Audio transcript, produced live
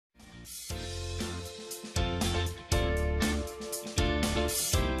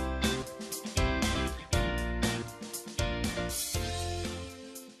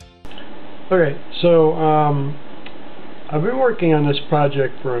Okay, so I've been working on this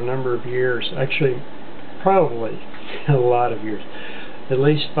project for a number of years, actually probably a lot of years, at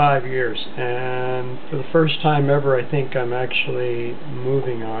least 5 years, and for the first time ever I think I'm actually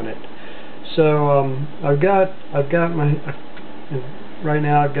moving on it. So I've got my right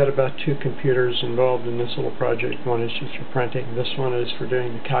now I've got about 2 computers involved in this little project. One is just for printing, this one is for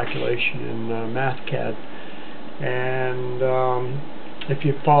doing the calculation in MathCAD. And if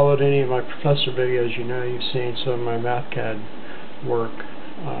you've followed any of my professor videos, you know you've seen some of my MathCAD work.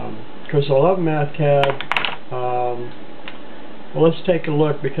 Of course, I love MathCAD. Well, let's take a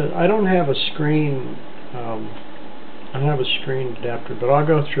look, because I don't have a screen. I don't have a screen adapter, but I'll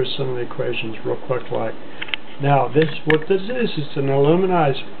go through some of the equations real quick. Like now, what this is, it's an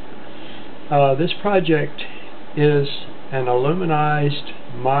aluminized. This project is an aluminized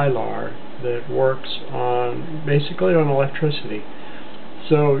Mylar that works on basically on electricity.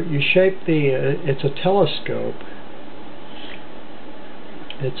 So you shape it's a telescope.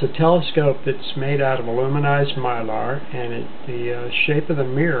 It's a telescope that's made out of aluminized Mylar, and the shape of the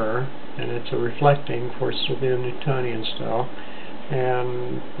mirror, and it's a reflecting, of course it'll be a Newtonian style,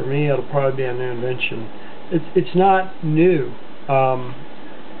 and for me it'll probably be a new invention. It's not new,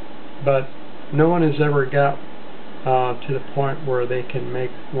 but no one has ever got to the point where they can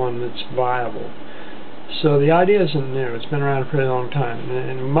make one that's viable. So the idea isn't new. It's been around a pretty long time,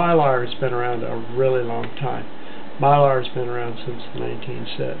 and Mylar has been around a really long time. Mylar has been around since the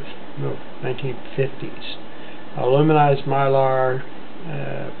 1950s. Aluminized Mylar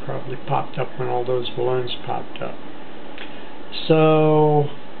probably popped up when all those balloons popped up. So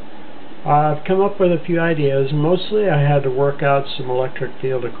I've come up with a few ideas. Mostly I had to work out some electric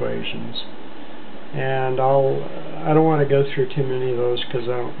field equations, and I don't want to go through too many of those because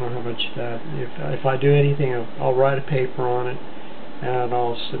I don't know how much that. If I do anything, I'll write a paper on it, and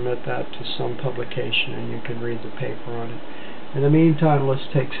I'll submit that to some publication, and you can read the paper on it. In the meantime, let's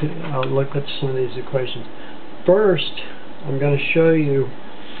take a look at some of these equations. First, I'm going to show you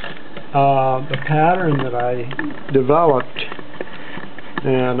the pattern that I developed,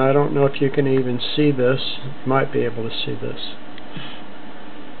 and I don't know if you can even see this. You might be able to see this.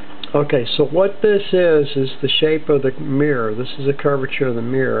 Okay, so what this is the shape of the mirror. This is the curvature of the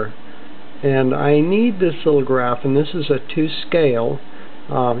mirror. And I need this little graph, and this is a 2 scale.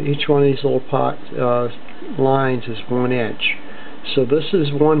 Each one of these little lines is 1 inch. So this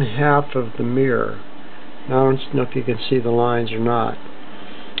is 1/2 of the mirror. Now, I don't know if you can see the lines or not.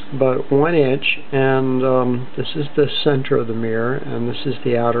 But 1 inch, and this is the center of the mirror, and this is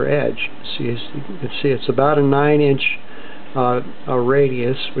the outer edge. So you can see it's about a 9-inch a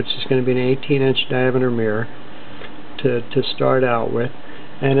radius, which is going to be an 18-inch diameter mirror to start out with,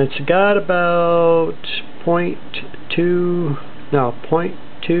 and it's got about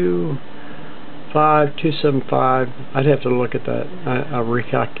 0.275. I'd have to look at that. I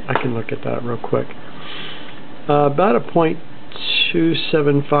can look at that real quick. About a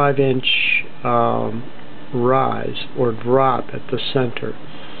 0.275 inch rise or drop at the center,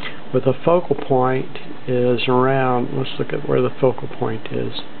 with a focal point is around, let's look at where the focal point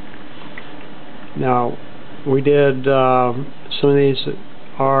is. Now, we did some of these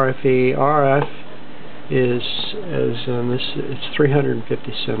RFE. RF is it's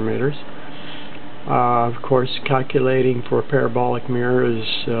 350 centimeters. Of course, calculating for a parabolic mirror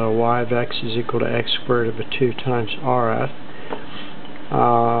is y of x is equal to x squared over 2 times RF.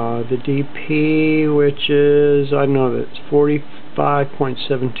 The DP, which is, I know that it's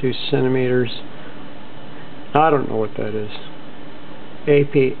 45.72 centimeters. I don't know what that is.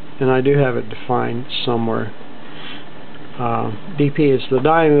 AP, and I do have it defined somewhere. DP is the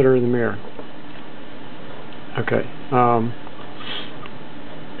diameter of the mirror. Okay.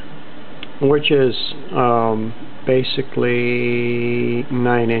 Which is basically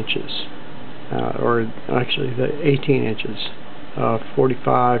 9 inches. Or actually, the 18 inches.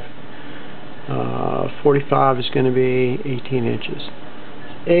 45 is going to be 18 inches.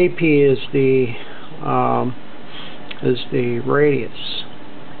 AP is the radius.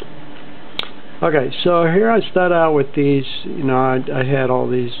 Okay, so here I start out with these. You know, I had all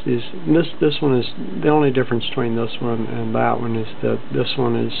these. This one is the only difference between this one and that one is that this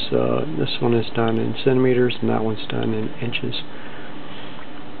one is done in centimeters and that one's done in inches.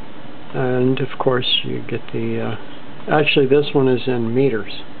 And of course, you get the. Actually, this one is in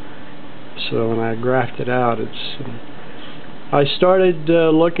meters. So when I graphed it out, it's. I started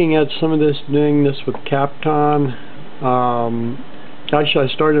looking at some of this, doing this with Kapton. Actually, I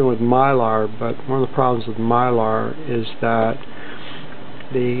started with Mylar, but one of the problems with Mylar is that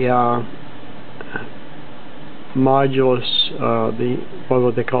the modulus,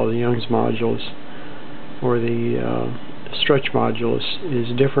 what they call the Young's modulus, or the stretch modulus, is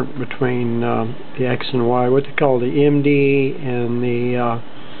different between the X and Y. What they call the MD and the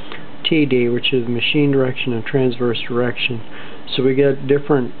TD, which is machine direction and transverse direction. So we get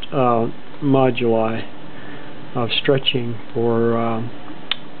different moduli of stretching for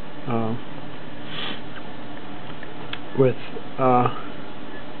with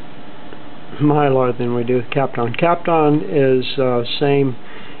Mylar than we do with Kapton. Kapton is same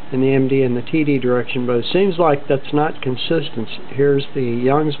in the MD and the TD direction, but it seems like that's not consistent. Here's the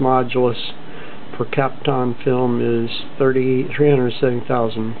Young's modulus for Kapton film is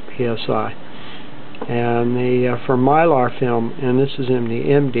 370,000 psi, and the for Mylar film, and this is in the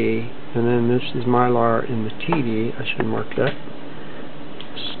MD, and then this is Mylar in the TD. I should mark that.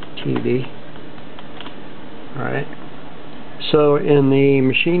 It's TD. All right. So in the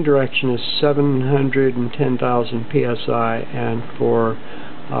machine direction is 710,000 psi, and for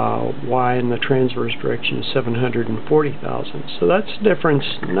Y in the transverse direction is 740,000. So that's difference,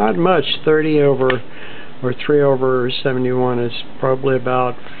 not much. 30 over or 3 over 71 is probably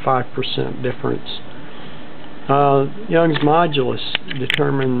about 5% difference. Young's modulus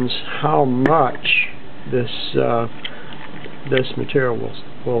determines how much this material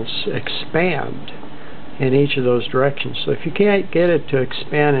will expand in each of those directions. So if you can't get it to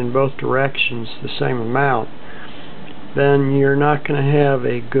expand in both directions the same amount, then you're not going to have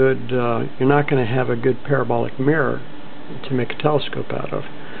a good parabolic mirror to make a telescope out of.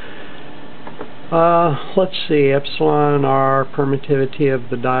 Let's see, epsilon r, permittivity of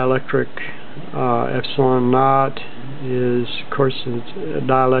the dielectric. Epsilon naught is, of course,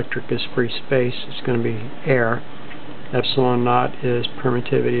 dielectric is free space. It's going to be air. Epsilon naught is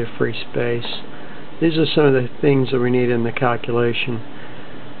permittivity of free space. These are some of the things that we need in the calculation.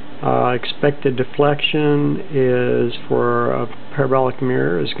 Expected deflection is for a parabolic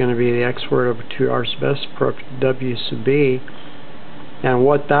mirror is going to be the x squared over 2r sub s per w sub b. And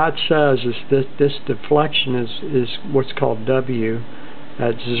what that says is that this deflection is what's called w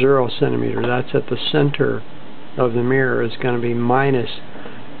at 0 centimeter. That's at the center of the mirror, is going to be minus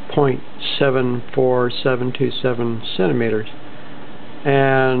 0.74727 centimeters.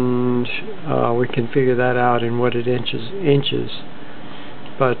 And we can figure that out in what it inches.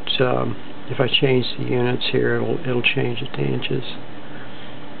 But if I change the units here, it'll change it to inches.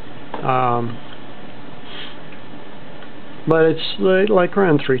 But it's like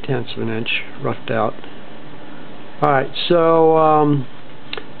around 3/10 of an inch, roughed out. Alright, so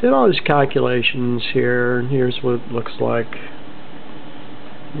did all these calculations here, and here's what it looks like.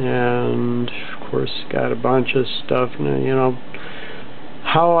 And of course, got a bunch of stuff, and you know,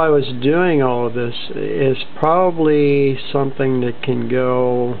 how I was doing all of this is probably something that can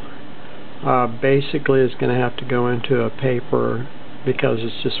go, basically is going to have to go into a paper, because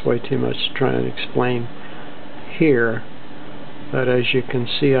it's just way too much to try and explain here. But as you can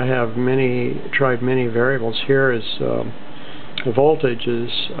see, I have tried many variables. Here is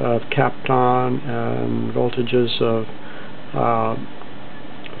voltages of Kapton and voltages of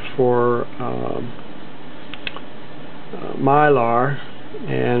for Mylar.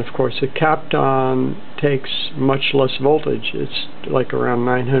 And of course, the Kapton takes much less voltage. It's like around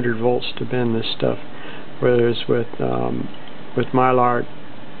 900 volts to bend this stuff, whereas with Mylar it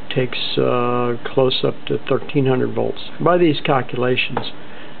takes close up to 1300 volts by these calculations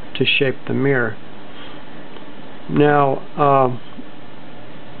to shape the mirror. Now,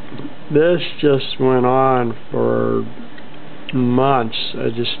 this just went on for months.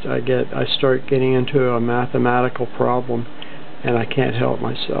 I start getting into a mathematical problem, and I can't help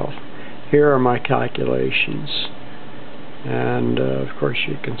myself. Here are my calculations, and of course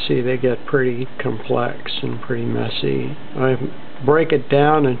you can see they get pretty complex and pretty messy. I break it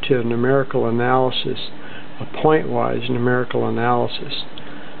down into a numerical analysis, a point-wise numerical analysis,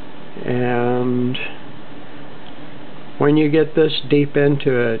 and when you get this deep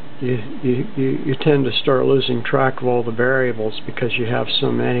into it, you tend to start losing track of all the variables because you have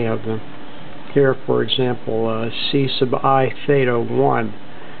so many of them. Here, for example, C sub I theta 1,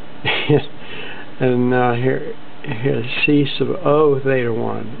 and here's C sub O theta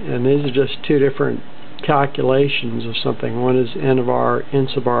 1, and these are just two different calculations of something. One is n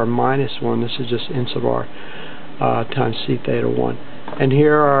sub r minus 1. This is just n sub r times C theta 1. And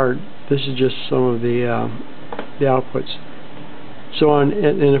this is just some of the outputs. So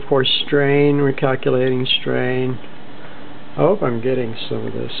and of course strain, we're calculating strain. I hope I'm getting some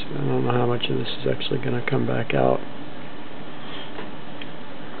of this. I don't know how much of this is actually going to come back out.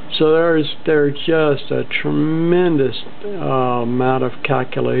 So there's just a tremendous amount of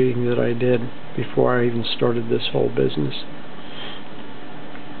calculating that I did. before I even started this whole business.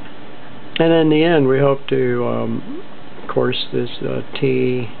 And in the end, we hope to, of course, this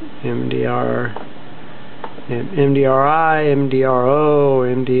T, MDR, MDRI, MDRO,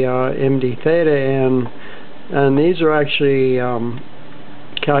 MD theta, and these are actually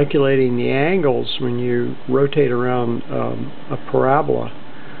calculating the angles when you rotate around a parabola,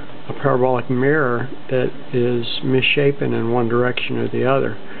 a parabolic mirror that is misshapen in one direction or the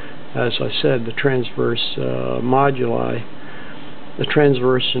other. As I said, the transverse moduli, the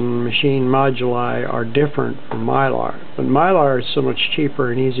transverse and machine moduli are different from Mylar. But Mylar is so much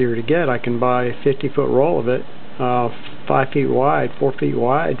cheaper and easier to get. I can buy a 50-foot roll of it, 5 feet wide, 4 feet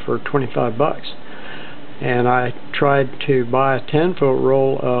wide for 25 bucks. And I tried to buy a 10-foot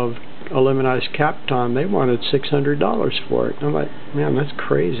roll of aluminized Kapton. They wanted $600 for it. And I'm like, man, that's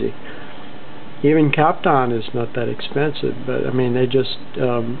crazy. Even Kapton is not that expensive, but I mean, they just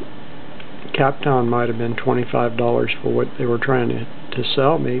Kapton might have been $25 for what they were trying to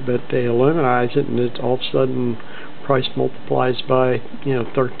sell me, but they aluminize it, and it's all of a sudden price multiplies by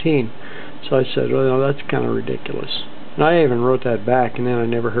 13. So I said, well, that's kind of ridiculous. And I even wrote that back, and then I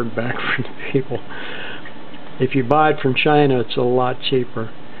never heard back from the people. If you buy it from China, it's a lot cheaper.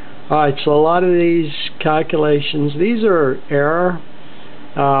 Alright, so a lot of these calculations, these are error.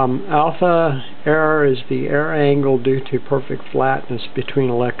 Alpha error is the error angle due to perfect flatness between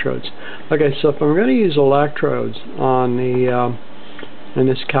electrodes. Okay, so if I'm going to use electrodes on the in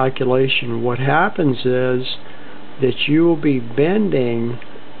this calculation, what happens is that you will be bending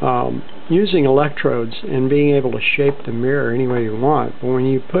using electrodes and being able to shape the mirror any way you want. But when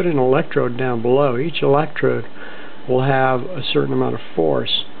you put an electrode down below, each electrode will have a certain amount of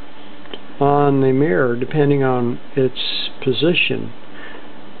force on the mirror depending on its position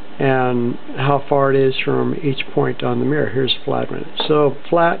and how far it is from each point on the mirror. Here's flat one. So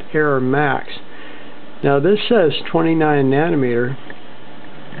flat error max. Now this says 29 nanometer,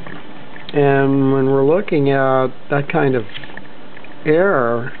 and when we're looking at that kind of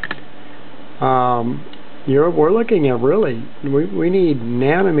error, we're looking at really, we need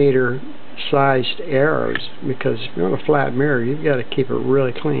nanometer sized errors, because if you want a flat mirror, you've got to keep it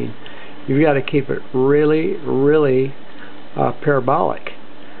really clean. You've got to keep it really, really parabolic.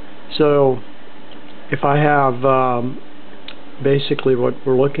 So if I have basically what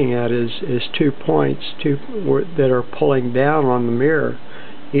we're looking at is 2 points that are pulling down on the mirror.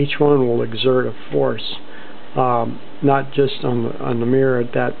 Each one will exert a force, not just on the mirror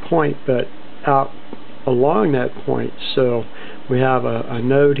at that point, but out along that point. So we have a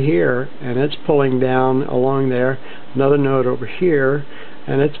node here, and it's pulling down along there, another node over here,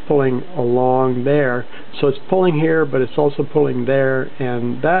 and it's pulling along there. So it's pulling here, but it's also pulling there,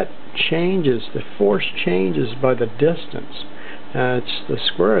 and that changes, the force changes by the distance. It's the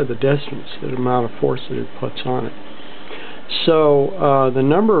square of the distance, the amount of force that it puts on it. So the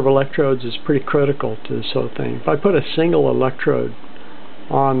number of electrodes is pretty critical to this whole thing. If I put a single electrode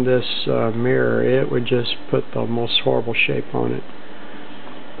on this mirror, it would just put the most horrible shape on it.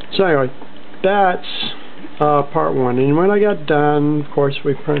 So anyway, that's part one. And when I got done, of course,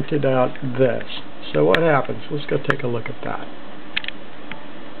 we printed out this. So what happens? Let's go take a look at that.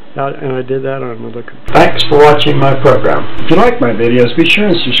 And I did that on another computer. Thanks for watching my program. If you like my videos, be sure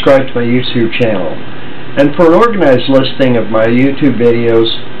and subscribe to my YouTube channel. And for an organized listing of my YouTube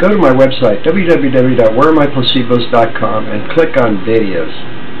videos, go to my website, www.wherearemyplacebos.com, and click on videos.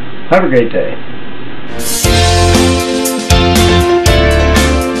 Have a great day.